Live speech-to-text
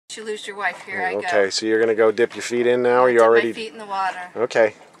You lose your wife. Here I go. Okay, so you're gonna go dip your feet in now, or you already? Dip my feet in the water.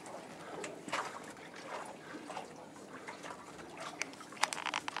 Okay.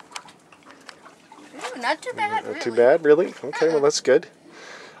 Ooh, not too bad. Not too bad, really. Okay, well that's good.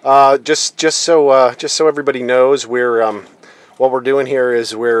 Just so everybody knows, what we're doing here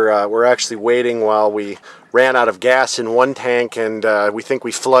is we're actually waiting while we ran out of gas in one tank, and we think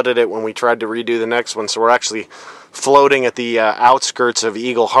we flooded it when we tried to redo the next one. So we're actually floating at the outskirts of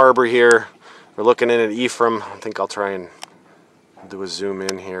Eagle Harbor here. We're looking in at Ephraim. I think I'll try and do a zoom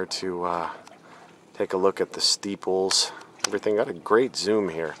in here to take a look at the steeples. Everything got a great zoom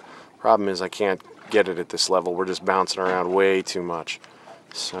here. Problem is I can't get it at this level. We're just bouncing around way too much.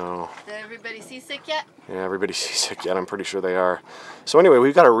 So. Is everybody seasick yet? Yeah, everybody's seasick yet. I'm pretty sure they are. So anyway,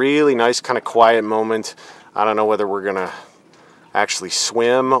 we've got a really nice kind of quiet moment. I don't know whether we're gonna actually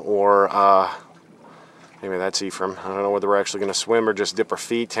swim or maybe that's Ephraim. I don't know whether we're actually gonna swim or just dip our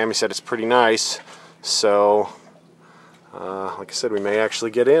feet. Tammy said it's pretty nice. So, like I said, we may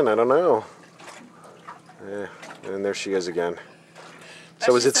actually get in. I don't know. Yeah, and there she is again.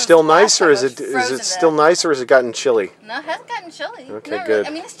 So is it still nice, or is it still nice, or has it gotten chilly? No, it hasn't gotten chilly. Okay, not good. Really.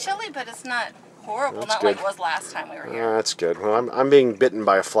 I mean, it's chilly, but it's not horrible. That's not good. like it was last time we were here. That's good. Well, I'm being bitten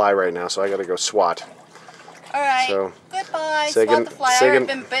by a fly right now, so I got to go swat. All right. So, goodbye. Swat the fly. I've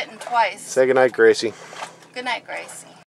been bitten twice. Say goodnight, Gracie. Good night, Gracie.